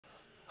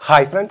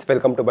Hi friends,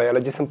 welcome to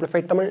Biology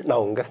Simplified Tamil.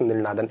 நான் உங்க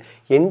Senthilnathan.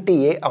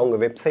 NTA அவங்க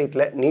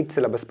வெப்சைட்ல நீட்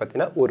சிலபஸ்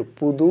பத்தின ஒரு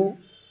புது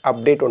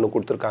அப்டேட் ஒன்று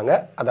கொடுத்துருக்காங்க.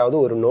 அதாவது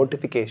ஒரு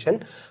நோட்டிஃபிகேஷன்.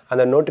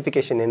 அந்த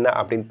நோட்டிஃபிகேஷன் என்ன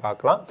அப்படின்னு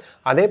பார்க்கலாம்.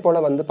 அதே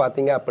போல் வந்து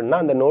பார்த்தீங்க அப்படின்னா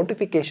அந்த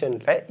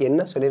நோட்டிஃபிகேஷனில்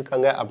என்ன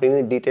சொல்லியிருக்காங்க அப்படின்னு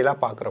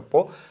டீட்டெயிலாக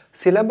பார்க்குறப்போ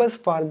syllabus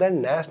for the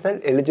National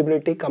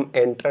Eligibility cum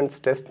Entrance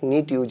Test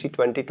NEET UG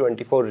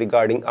 2024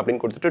 regarding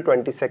அப்படின்னு கொடுத்துட்டு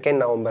 22nd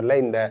நவம்பரில்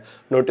இந்த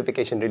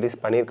நோட்டிஃபிகேஷன் ரிலீஸ்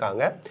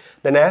பண்ணியிருக்காங்க.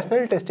 The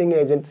National Testing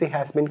Agency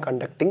has been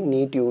conducting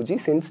NEET UG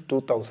since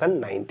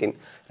 2019.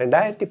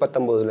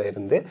 2019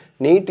 இருந்து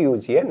NEET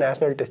UG-யை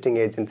national testing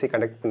agency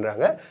conduct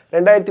பண்ணுறாங்க.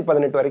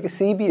 2018 வரைக்கும்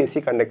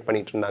CBSE கண்டக்ட்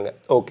பண்ணிட்டு இருந்தாங்க.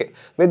 Okay,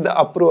 with the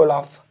approval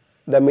of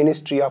the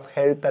Ministry of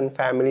Health and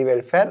Family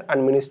Welfare and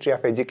Ministry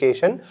of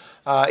Education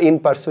in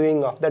pursuing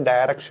of the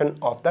direction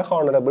of the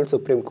Honorable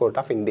Supreme Court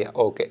of India.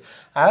 Okay.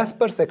 As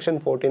per Section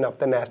 14 of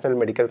the National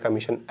Medical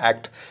Commission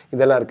Act,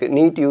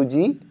 NEET UG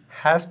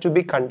has to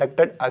be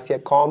conducted as a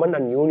common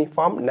and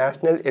uniform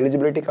national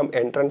eligibility cum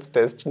entrance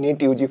test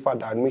NEET UG for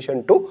the admission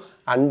to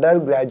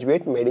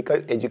undergraduate medical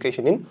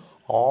education in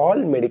all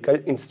medical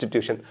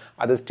institution.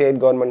 அது state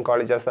government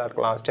காலேஜஸாக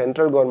இருக்கலாம்,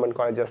 central government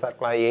காலேஜஸாக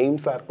இருக்கலாம்,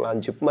 எய்ம்ஸாக இருக்கலாம்,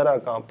 ஜிப்மராக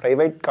இருக்கலாம்,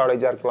 private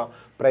காலேஜாக இருக்கலாம்,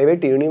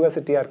 private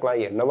யூனிவர்சிட்டியாக இருக்கலாம்,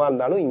 என்னவா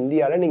இருந்தாலும்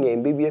இந்தியாவில் நீங்கள்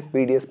MBBS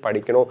BDS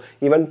படிக்கணும்,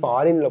 ஈவன்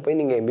ஃபாரினில் போய்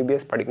நீங்கள்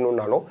MBBS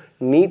படிக்கணும்னாலும்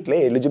நீட்டில்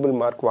எலிஜிபிள்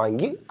மார்க்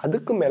வாங்கி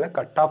அதுக்கு மேலே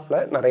கட் ஆஃபில்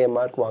நிறைய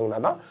மார்க் வாங்கினா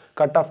தான்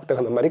கட் ஆஃப்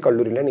தகுந்த மாதிரி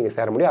கல்லூரியில் நீங்கள்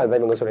சேர முடியும்.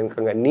 அதுதான் இவங்க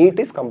சொல்லியிருக்காங்க.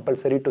 Need is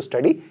compulsory to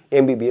study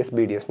MBBS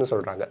BDSனு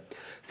சொல்கிறாங்க.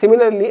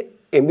 சிமிலர்லி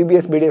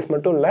MBBS BDS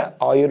மட்டும் இல்லை,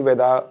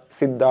 ஆயுர்வேதா,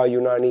 சித்தா,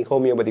 யுனானி,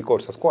 ஹோமியோபதி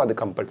கோர்சஸ்க்கும் அது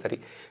compulsory.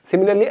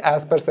 Similarly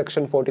as per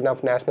section 14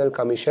 of national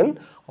commission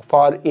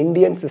for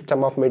Indian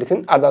system of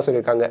medicine அதான்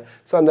சொல்லியிருக்காங்க.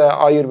 ஸோ அந்த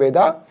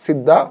ஆயுர்வேதா,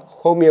 சித்தா,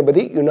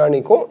 ஹோமியோபதி,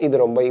 யுனானிக்கும்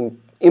இது ரொம்ப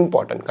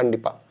இம்பார்ட்டன்ட்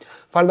கண்டிப்பாக.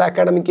 For the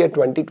academic year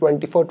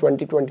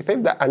 2024-2025,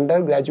 the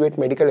Undergraduate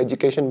Medical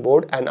Education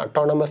Board, an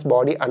autonomous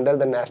body under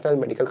the National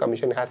Medical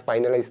Commission, has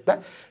finalized the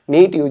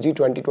NEET UG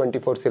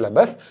 2024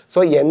 syllabus. So,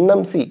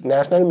 NMC,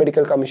 National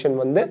Medical Commission,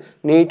 வந்து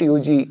NEET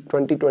UG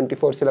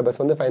 2024 syllabus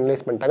வந்து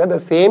finalize பண்ணிட்டாங்க.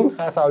 The same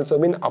has also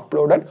been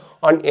uploaded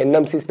on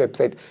NMC's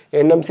website.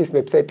 NMC's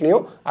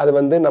websiteலையும் அது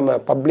வந்து நம்ம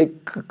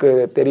பப்ளிக்கு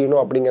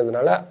தெரியணும்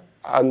அப்படிங்கிறதுனால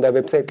அந்த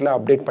வெப்சைட்டில்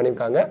அப்டேட்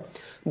பண்ணியிருக்காங்க.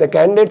 The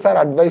candidates are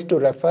advised to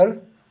refer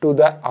to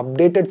the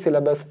updated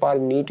syllabus for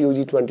NEET UG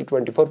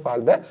 2024 for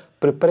the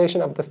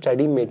preparation of the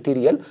study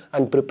material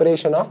and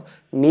preparation of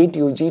NEET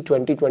UG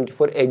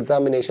 2024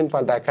 examination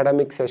for the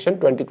academic session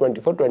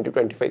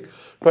 2024-2025.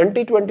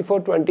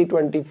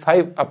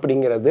 2024-2025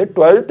 அப்படிங்கிறது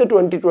 12th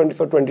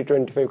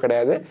 2024-2025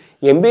 கிடையாது.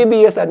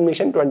 MBBS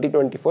admission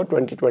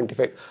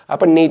 2024-2025.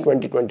 அப்போ NEET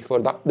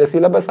 2024 தான். The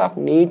syllabus of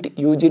NEET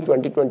UG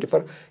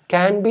 2024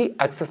 can be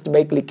accessed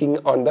by clicking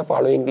on the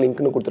following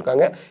linkனு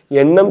கொடுத்துருக்காங்க.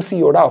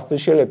 NMCயோட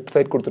official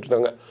website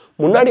கொடுத்துருக்காங்க.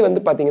 முன்னாடி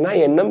வந்து பார்த்தீங்கன்னா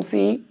NMC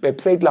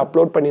வெப்சைட்டில்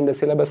அப்லோட் பண்ணியிருந்த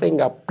சிலபஸை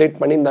இங்கே அப்டேட்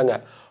பண்ணியிருந்தாங்க.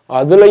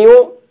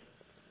 அதுலேயும்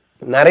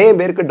நிறைய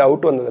பேருக்கு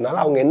டவுட் வந்ததுனால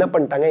அவங்க என்ன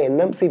பண்ணிட்டாங்க,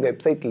 NMC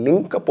வெப்சைட்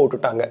லிங்கை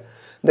போட்டுட்டாங்க.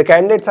 The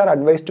candidates are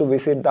advised to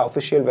visit the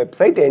official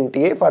website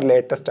NTA for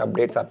latest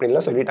updates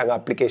அப்படின்லாம் சொல்லிட்டாங்க.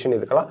 அப்ளிகேஷன்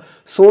இதுக்கெல்லாம்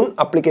சூன்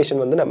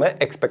அப்ளிகேஷன் வந்து நம்ம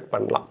எக்ஸ்பெக்ட்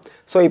பண்ணலாம்.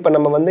 ஸோ இப்போ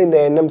நம்ம வந்து இந்த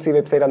NMC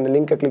வெப்சைட் அந்த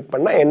லிங்கை கிளிக்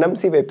பண்ணால்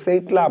NMC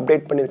வெப்சைட்டில்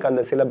அப்டேட் பண்ணியிருக்க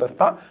அந்த சிலபஸ்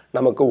தான்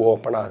நமக்கு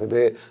ஓப்பன்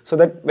ஆகுது. ஸோ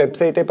தட்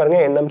வெப்சைட்டே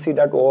பாருங்கள்,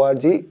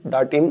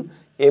 nmc.org.in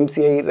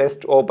MCI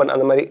ரெஸ்ட் ஓப்பன்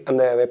அந்த மாதிரி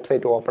அந்த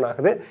வெப்சைட் ஓப்பன்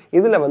ஆகுது.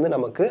 இதில் வந்து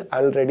நமக்கு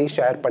ஆல்ரெடி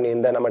ஷேர்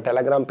பண்ணியிருந்த நம்ம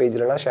டெலகிராம்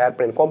பேஜ்லலாம் ஷேர்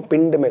பண்ணியிருக்கோம்.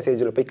 பின்டு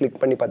மெசேஜில் போய்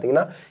கிளிக் பண்ணி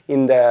பார்த்தீங்கன்னா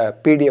இந்த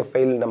PDF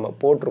ஃபைல் நம்ம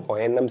போட்டிருக்கோம்.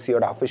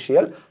 NMCயோட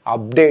official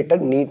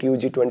updated NEET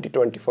UG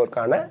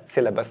 2024க்கான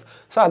syllabus.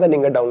 So அதை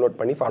நீங்கள் டவுன்லோட்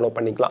பண்ணி ஃபாலோ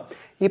பண்ணிக்கலாம்.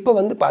 இப்போ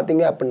வந்து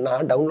பார்த்தீங்க அப்படின்னா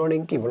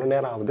டவுன்லோடிங்க்கு இவ்வளோ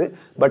நேரம் ஆகுது.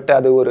 பட்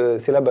அது ஒரு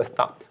சிலபஸ்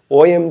தான்.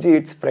 OMG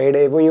இட்ஸ்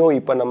ஃப்ரைடேவையும்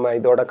இப்போ நம்ம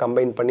இதோட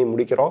கம்பைன் பண்ணி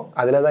முடிக்கிறோம்.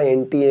 அதில் தான்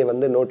NTA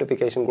வந்து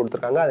நோட்டிஃபிகேஷன்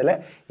கொடுத்துருக்காங்க. அதில்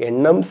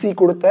NMC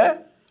கொடுத்த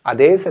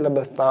அதே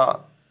சிலபஸ் தான்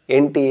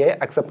NTA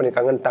அக்செப்ட்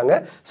பண்ணியிருக்காங்கன்ட்டாங்க.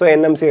 ஸோ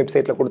NMC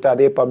வெப்சைட்டில் கொடுத்த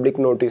அதே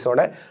பப்ளிக்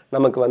நோட்டீஸோட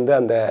நமக்கு வந்து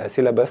அந்த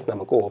சிலபஸ்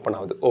நமக்கு ஓப்பன்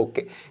ஆகுது.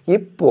 ஓகே,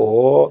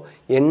 இப்போது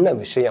என்ன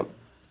விஷயம்,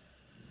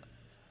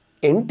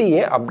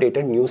 NTA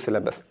அப்டேட்டட் நியூ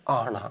சிலபஸ்.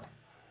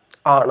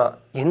 ஆனால்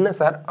என்ன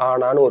சார்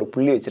ஆனான்னு ஒரு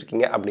புள்ளி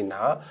வச்சுருக்கீங்க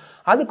அப்படின்னா,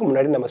 அதுக்கு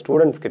முன்னாடி நம்ம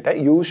ஸ்டூடெண்ட்ஸ் கிட்ட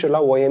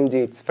யூஸ்வலாக OMG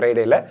இட்ஸ்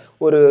ஃப்ரைடேயில்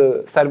ஒரு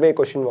சர்வே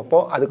கொஷின்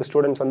வைப்போம். அதுக்கு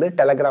ஸ்டூடெண்ட்ஸ் வந்து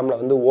டெலகிராமில்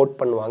வந்து ஓட்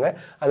பண்ணுவாங்க.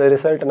 அந்த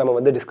ரிசல்ட்டை நம்ம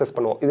வந்து டிஸ்கஸ்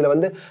பண்ணுவோம். இதில்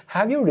வந்து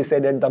have you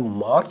decided the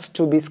marks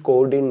to be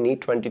scored in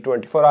NEET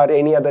 2024 or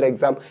any other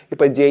exam?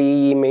 இப்போ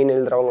JEE மெயின்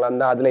எழுதுறவங்களா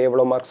இருந்தால் அதில்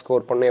எவ்வளோ மார்க்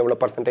ஸ்கோர் பண்ணணும், எவ்வளோ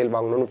பர்சன்டேஜ்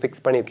வாங்கணும்னு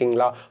ஃபிக்ஸ்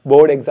பண்ணியிருக்கீங்களா,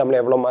 போர்டு எக்ஸாமில்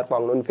எவ்வளோ மார்க்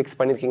வாங்கணும்னு ஃபிக்ஸ்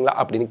பண்ணியிருக்கீங்களா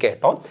அப்படின்னு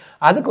கேட்டோம்.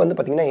 அதுக்கு வந்து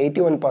பார்த்தீங்கன்னா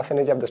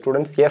 81% ஆஃப் த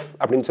ஸ்டூடெண்ட்ஸ் எஸ்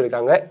அப்படின்னு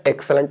சொல்லியிருக்காங்க.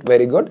 Excellent,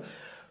 very good.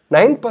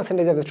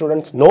 9% of the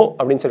students no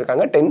அப்படின்னு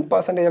சொல்லியிருக்காங்க.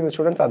 10% ஆஃப் த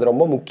ஸ்டூடெண்ட்ஸ் அது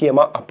ரொம்ப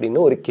முக்கியமாக அப்படின்னு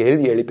ஒரு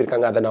கேள்வி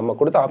எழுப்பியிருக்காங்க. அதை நம்ம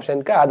கொடுத்த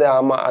ஆப்ஷனுக்கு அது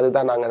ஆமாம்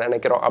அதுதான் நாங்கள்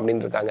நினைக்கிறோம்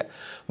அப்படின்னு இருக்காங்க.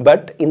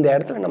 பட் இந்த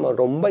இடத்துல நம்ம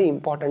ரொம்ப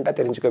இம்பார்ட்டண்ட்டாக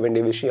தெரிஞ்சுக்க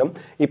வேண்டிய விஷயம்,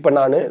 இப்போ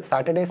நான்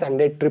சாட்டர்டே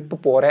சண்டே ட்ரிப்பு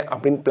போகிறேன்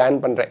அப்படின்னு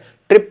பிளான் பண்ணுறேன்.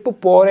 ட்ரிப்பு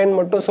போகிறேன்னு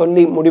மட்டும்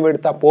சொல்லி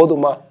முடிவெடுத்தால்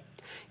போதுமா?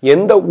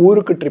 எந்த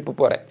ஊருக்கு ட்ரிப்பு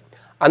போகிறேன்,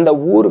 அந்த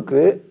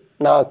ஊருக்கு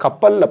நான்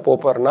கப்பலில்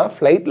போகிறேன்னா,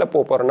 ஃப்ளைட்டில்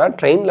போகிறேன்னா,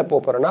 ட்ரெயினில்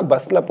போகிறேன்னா,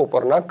 பஸ்ஸில்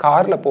போகிறேன்னா,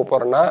 காரில்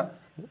போகிறேன்னா,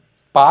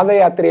 பாத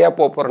யாத்திரையாக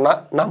போகிறேன்னா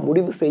நான்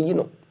முடிவு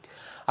செய்யணும்.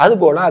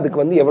 அதுபோல்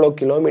அதுக்கு வந்து எவ்வளோ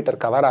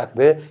கிலோமீட்டர் கவர்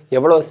ஆகுது,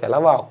 எவ்வளோ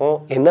செலவாகும்,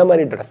 என்ன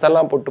மாதிரி ட்ரெஸ்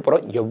எல்லாம் போட்டு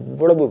போகிறோம்,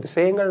 எவ்வளவு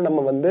விஷயங்கள்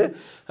நம்ம வந்து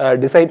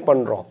டிசைட்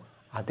பண்ணுறோம்.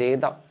 அதே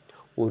தான்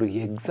ஒரு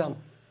எக்ஸாம்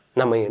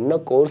நம்ம என்ன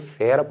கோர்ஸ்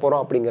சேர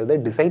போகிறோம் அப்படிங்கிறத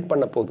டிசைட்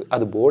பண்ண போகுது.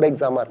 அது போர்டு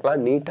எக்ஸாமாக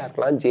இருக்கலாம், நீட்டாக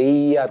இருக்கலாம்,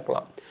 ஜேஇயாக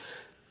இருக்கலாம்.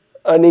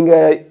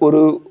 நீங்கள் ஒரு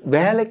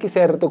வேலைக்கு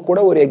சேர்கிறதுக்கு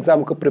கூட ஒரு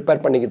எக்ஸாமுக்கு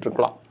ப்ரிப்பேர் பண்ணிக்கிட்டு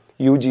இருக்கலாம்.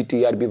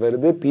 யூஜிடிஆர்பி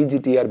வருது,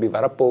 பிஜிடிஆர்பி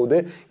வரப்போகுது.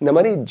 இந்த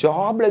மாதிரி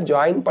ஜாபில்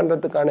ஜாயின்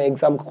பண்ணுறதுக்கான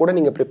எக்ஸாமுக்கு கூட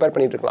நீங்கள் ப்ரிப்பேர்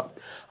பண்ணிகிட்டு இருக்கலாம்.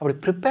 அப்படி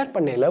ப்ரிப்பேர்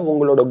பண்ணையில்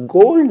உங்களோட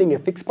கோல்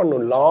நீங்கள் ஃபிக்ஸ்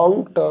பண்ணணும். லாங்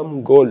டேர்ம்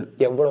கோல்,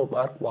 எவ்வளோ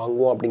மார்க்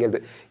வாங்குவோம்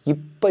அப்படிங்கிறது.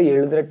 இப்போ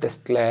எழுதுகிற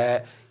டெஸ்ட்டில்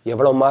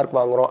எவ்வளோ மார்க்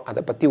வாங்குகிறோம்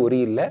அதை பற்றி ஒரு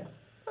இல்லை.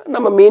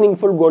 நம்ம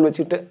மீனிங்ஃபுல் கோல்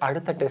வச்சுட்டு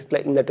அடுத்த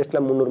டெஸ்ட்டில், இந்த டெஸ்ட்டில்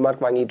 300 மார்க்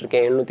வாங்கிட்டு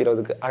இருக்கேன்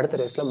 720க்கு, அடுத்த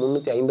டெஸ்ட்டில்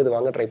 350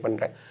 வாங்க ட்ரை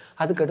பண்ணுறேன்,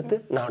 அதுக்கடுத்து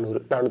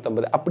 400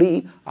 450, அப்படி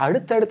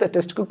அடுத்தடுத்த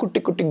டெஸ்ட்டுக்கு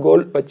குட்டி குட்டி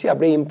கோல் வச்சு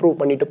அப்படியே இம்ப்ரூவ்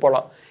பண்ணிட்டு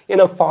போகலாம்.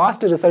 ஏன்னா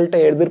ஃபாஸ்ட்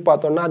ரிசல்ட்டை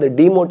எதிர்பார்த்தோன்னா அது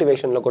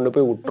டிமோட்டிவேஷனில் கொண்டு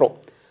போய் விட்டுரும்.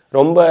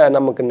 ரொம்ப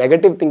நமக்கு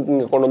நெகட்டிவ்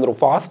திங்கிங்கை கொண்டு வந்துடும்.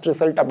 ஃபாஸ்ட்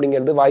ரிசல்ட்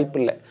அப்படிங்கிறது வாய்ப்பு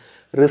இல்லை.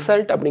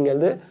 ரிசல்ட்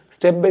அப்படிங்கிறது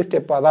ஸ்டெப் பை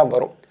ஸ்டெப்பாக தான்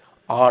வரும்.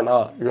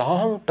 ஆனால்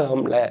லாங்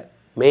டேர்மில்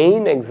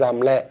மெயின்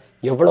எக்ஸாமில்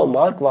எவ்வளோ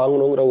மார்க்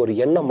வாங்கணுங்கிற ஒரு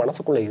எண்ணம்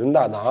மனசுக்குள்ளே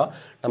இருந்தால் தான்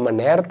நம்ம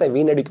நேரத்தை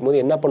வீணடிக்கும் போது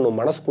என்ன பண்ணும்,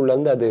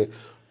 மனசுக்குள்ளேருந்து அது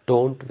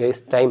டோன்ட்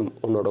வேஸ்ட் டைம்,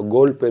 உன்னோட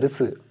கோல்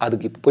பெருசு,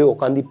 அதுக்கு இப்போ போய்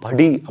உட்காந்து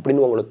படி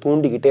அப்படின்னு உங்களை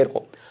தூண்டிக்கிட்டே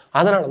இருக்கும்.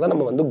 அதனால தான்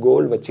நம்ம வந்து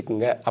கோல்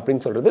வச்சுக்குங்க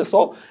அப்படின்னு சொல்கிறது. ஸோ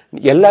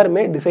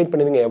எல்லாருமே டிசைட்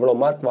பண்ணுவீங்க எவ்வளோ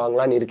மார்க்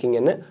வாங்கலான்னு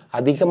இருக்கீங்கன்னு.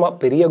 அதிகமாக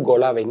பெரிய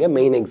கோலாக வைங்க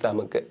மெயின்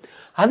எக்ஸாமுக்கு.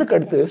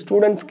 அதுக்கடுத்து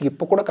ஸ்டூடெண்ட்ஸ்க்கு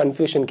இப்போ கூட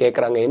கன்ஃபியூஷன்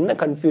கேட்குறாங்க. என்ன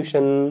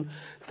கன்ஃபியூஷன்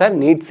சார்?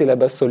 நீட்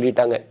சிலபஸ்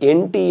சொல்லிட்டாங்க,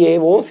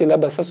 என்டிஏவும்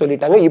சிலபஸை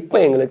சொல்லிட்டாங்க, இப்போ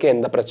எங்களுக்கு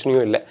எந்த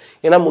பிரச்சனையும் இல்லை.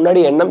 ஏன்னா முன்னாடி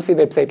என்எம்சி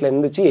வெப்சைட்டில்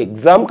இருந்துச்சு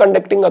எக்ஸாம்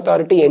கண்டக்டிங்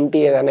அத்தாரிட்டி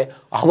என்டிஏ தானே,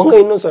 அவங்க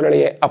இன்னும்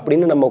சொல்லலையே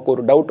அப்படின்னு நமக்கு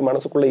ஒரு டவுட்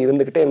மனசுக்குள்ளே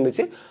இருந்துக்கிட்டே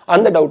இருந்துச்சு.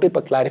 அந்த டவுட்டு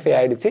இப்போ கிளாரிஃபை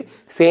ஆகிடுச்சு.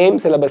 சேம்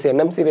சிலபஸ்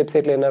என்எம்சி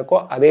வெப்சைட்டில் என்ன இருக்கோ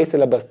அதே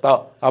சிலபஸ் தான்,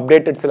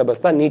 அப்டேட்டட்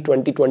சிலபஸ் தான் நீட்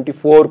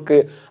 2024க்கு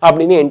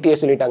அப்படின்னு என்டிஏ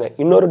சொல்லிட்டாங்க.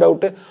 இன்னொரு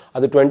டவுட்டு,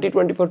 அது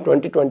 2024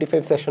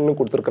 2025 செஷன்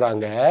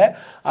கொடுத்துருக்குறாங்க.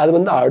 அது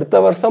வந்து அடுத்த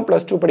வருஷம்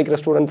 +2 படிக்கிற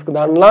ஸ்டூடெண்ட்ஸ்க்கு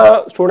தான்லாம்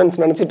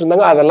ஸ்டூடெண்ட்ஸ் நினச்சிட்டு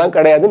இருந்தாங்க. அதெல்லாம்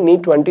கிடையாது,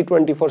 நீட்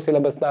 2024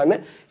 சிலபஸ் தான்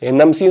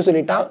என்எம்சியும்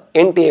சொல்லிட்டான்,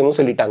 என்டிஏவும்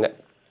சொல்லிட்டாங்க.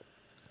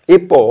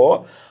 இப்போ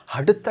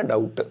அடுத்த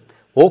doubt,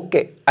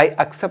 okay I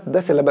accept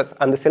the syllabus,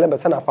 அந்த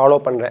சிலபஸை நான் ஃபாலோ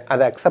பண்ணுறேன்,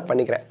 அதை அக்செப்ட்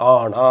பண்ணிக்கிறேன்.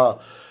 ஆனால்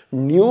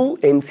நியூ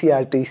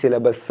என்சிஆர்டி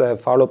சிலபஸை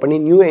ஃபாலோ பண்ணி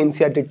நியூ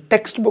என்சிஆர்டி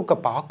டெக்ஸ்ட் புக்கை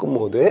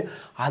பார்க்கும்போது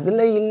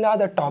அதில்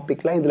இல்லாத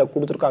டாப்பிக்லாம் இதில்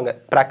கொடுத்துருக்காங்க.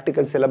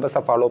 ப்ராக்டிக்கல்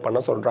சிலபஸை ஃபாலோ பண்ண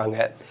சொல்கிறாங்க.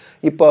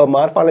 இப்போ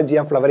மார்ஃபாலஜி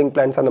ஆஃப் ஃப்ளவரிங்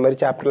பிளான்ஸ் அந்த மாதிரி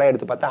சாப்டர்லாம்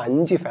எடுத்து பார்த்தா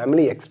 5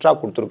 ஃபேமிலி எக்ஸ்ட்ரா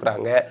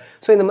கொடுத்துருக்குறாங்க.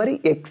 ஸோ இந்த மாதிரி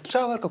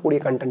எக்ஸ்ட்ராவாக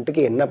இருக்கக்கூடிய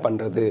கண்டென்ட்டுக்கு என்ன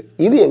பண்ணுறது,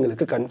 இது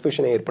எங்களுக்கு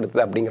கன்ஃபியூஷனை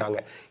ஏற்படுத்துது அப்படிங்கிறாங்க.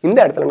 இந்த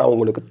இடத்துல நான்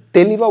உங்களுக்கு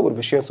தெளிவாக ஒரு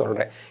விஷயம்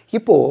சொல்கிறேன்.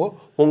 இப்போது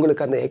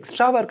உங்களுக்கு அந்த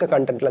எக்ஸ்ட்ராவாக இருக்க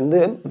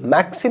கண்டென்ட்லேருந்து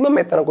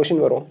மேக்ஸிமம் எத்தனை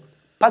கொஷின் வரும்?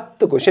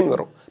 10 கொஷின்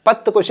வரும்.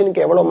 10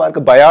 கொஷினுக்கு எவ்வளோ மார்க்?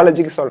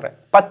 பயாலஜிக்கு சொல்கிறேன்.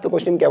 10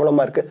 கொஷினுக்கு எவ்வளோ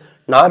மார்க்கு?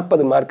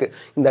 40 மார்க்கு.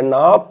 இந்த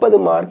 40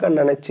 மார்க்கை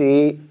நினச்சி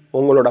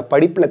உங்களோட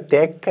படிப்பில்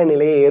தேக்க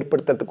நிலையை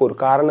ஏற்படுத்துறதுக்கு ஒரு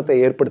காரணத்தை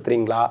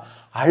ஏற்படுத்துகிறீங்களா?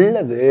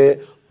 அல்லது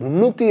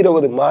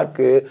 320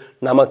 மார்க்கு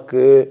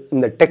நமக்கு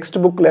இந்த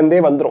டெக்ஸ்ட் புக்லேருந்தே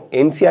வந்துடும்.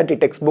 என்சிஆர்டி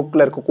டெக்ஸ்ட்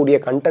புக்கில் இருக்கக்கூடிய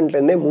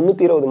கண்டென்ட்லேருந்தே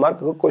 320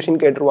 மார்க்குக்கு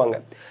கொஷின் கேட்டுருவாங்க.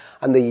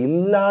 அந்த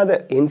இல்லாத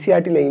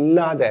என்சிஆர்டியில்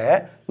இல்லாத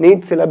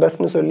நீட்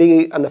சிலபஸ்ன்னு சொல்லி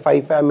அந்த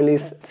 5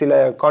 ஃபேமிலிஸ் சில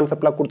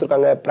கான்செப்ட்லாம்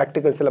கொடுத்துருக்காங்க,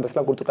 ப்ராக்டிக்கல்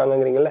சிலபஸ்லாம்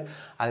கொடுத்துருக்காங்கிறீங்கள,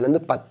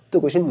 அதுலேருந்து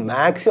 10 கொஷின்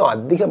மேக்ஸிமம்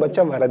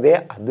அதிகபட்சம் வரதே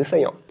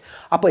அதிசயம்.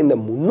 அப்போ இந்த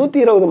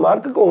 320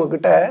 மார்க்குக்கு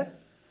உங்ககிட்ட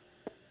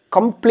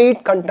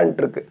கம்ப்ளீட் கண்டென்ட்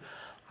இருக்குது.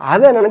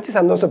 அதை நினச்சி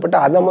சந்தோஷப்பட்டு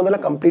அதை முதல்ல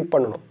கம்ப்ளீட்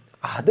பண்ணணும்.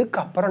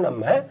 அதுக்கப்புறம்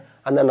நம்ம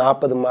அந்த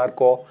 40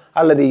 மார்க்கோ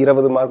அல்லது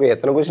 20 மார்க்கோ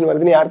எத்தனை கொஷின்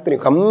வருதுன்னு யாருக்கு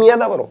தெரியும்?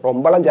 கம்மியாக தான் வரும்,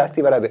 ரொம்பலாம்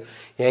ஜாஸ்தி வராது.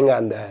 ஏங்க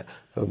அந்த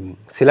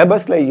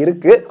சிலபஸில்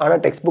இருக்குது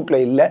ஆனால் டெக்ஸ்ட்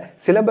புக்கில் இல்லை.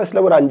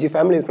 சிலபஸில் ஒரு 5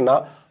 ஃபேமிலி இருக்குன்னா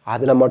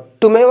அதில்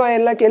மட்டுமே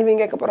எல்லா கேள்வியும்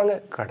கேட்க போகிறாங்க?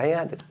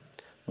 கிடையாது.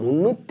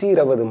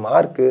 320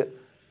 மார்க்கு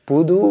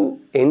புது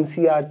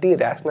என்சிஆர்டி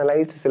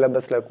ரேஷ்னலைஸ்டு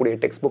சிலபஸில் இருக்கக்கூடிய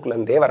டெக்ஸ்ட்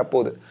புக்லேருந்தே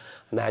வரப்போகுது.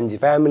 அந்த 5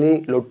 ஃபேமிலி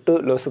லொட்டு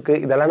லொசுக்கு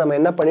இதெல்லாம் நம்ம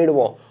என்ன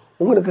பண்ணிவிடுவோம்?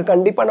 உங்களுக்கு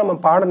கண்டிப்பாக நம்ம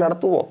பாடம்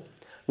நடத்துவோம்.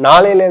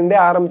 நாளையிலேருந்தே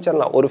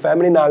ஆரம்பிச்சிடலாம். ஒரு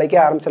ஃபேமிலி நாளைக்கே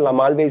ஆரம்பிச்சிடலாம்.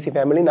 மால்வேசி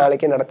ஃபேமிலி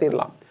நாளைக்கே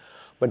நடத்திடலாம்.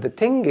 பட் த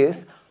திங்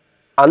இஸ்,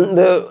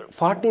 அந்த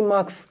 40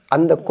 மார்க்ஸ்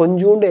அந்த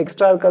கொஞ்சோண்டு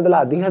எக்ஸ்ட்ரா இருக்கிறதுல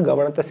அதிக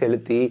கவனத்தை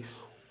செலுத்தி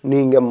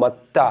நீங்கள்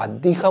மற்ற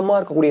அதிகமாக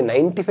இருக்கக்கூடிய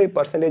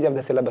 95% ஆஃப்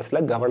த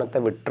சிலபஸில்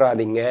கவனத்தை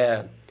விட்டுறாதீங்க.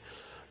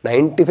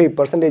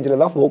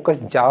 95% தான்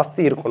ஃபோக்கஸ்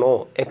ஜாஸ்தி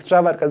இருக்கணும்.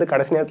 எக்ஸ்ட்ராவாக இருக்கிறது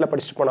கடைசி நேரத்தில்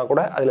படிச்சுட்டு போனால்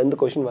கூட அதுலேருந்து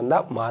கொஷின்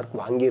வந்தால் மார்க்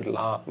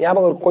வாங்கிடலாம்.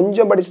 ஞாபகம் ஒரு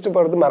கொஞ்சம் படிச்சுட்டு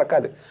போகிறது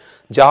மறக்காது,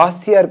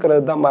 ஜாஸ்தியாக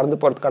இருக்கிறது தான் மறந்து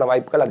போகிறதுக்கான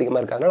வாய்ப்புகள் அதிகமாக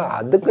இருக்குது. அதனால்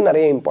அதுக்கு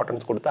நிறைய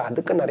இம்பார்ட்டன்ஸ் கொடுத்து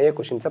அதுக்கு நிறைய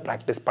கொஷின்ஸை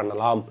ப்ராக்டிஸ்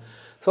பண்ணலாம்.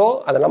 ஸோ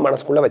அதெல்லாம்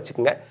மனசுக்குள்ளே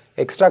வச்சுக்கோங்க.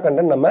 எக்ஸ்ட்ரா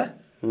கண்டென்ட் நம்ம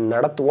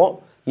நடத்துவோம்.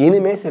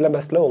 இனிமேல்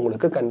சிலபஸில்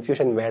உங்களுக்கு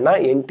கன்ஃபியூஷன் வேணாம்,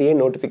 என்டிஏ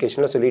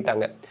நோட்டிஃபிகேஷனில்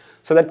சொல்லிட்டாங்க.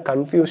 ஸோ தட்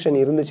கன்ஃபியூஷன்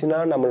இருந்துச்சுன்னா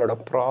நம்மளோட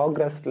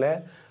ப்ராக்ரஸில்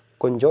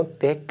கொஞ்சம்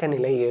தேக்க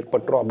நிலை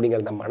ஏற்பட்டுரும்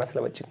அப்படிங்கிறத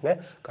மனசில் வச்சுக்கோங்க.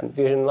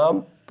 கன்ஃபியூஷன்லாம்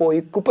போய்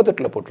குப்பை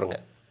தொட்டில் போட்டுருங்க.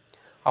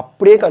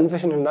 அப்படியே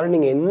கன்ஃபியூஷன் இருந்தாலும்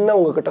நீங்கள் என்ன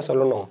உங்ககிட்ட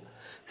சொல்லணும்?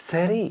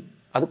 சரி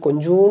அது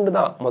கொஞ்சோண்டு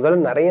தான். முதல்ல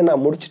நிறைய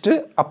நான் முடிச்சுட்டு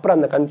அப்புறம்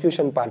அந்த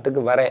கன்ஃபியூஷன்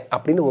பார்ட்டுக்கு வரேன்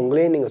அப்படின்னு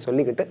உங்களே நீங்கள்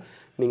சொல்லிக்கிட்டு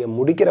நீங்கள்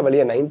முடிக்கிற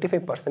வழியாக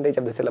 95%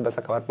 ஆஃப் த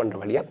சிலபஸை கவர் பண்ணுற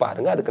வழியாக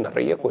பாருங்கள். அதுக்கு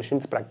நிறைய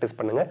கொஷின்ஸ் ப்ராக்டிஸ்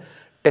பண்ணுங்கள்,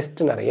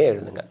 டெஸ்ட் நிறைய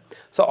எழுதுங்க.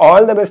 So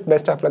all the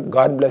best of luck,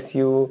 God bless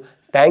you,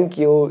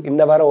 thank you.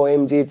 இந்த வாரம்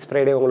OMG இட்ஸ்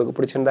ஃப்ரைடே உங்களுக்கு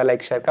பிடிச்சிருந்தா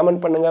லைக், ஷேர்,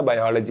 கமெண்ட் பண்ணுங்கள்.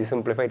 பயாலஜி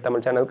சிம்பிளிஃபைட்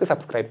தமிழ் சேனலுக்கு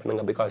சப்ஸ்கிரைப்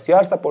பண்ணுங்கள். Because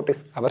your support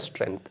is our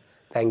strength.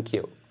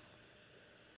 Thank you.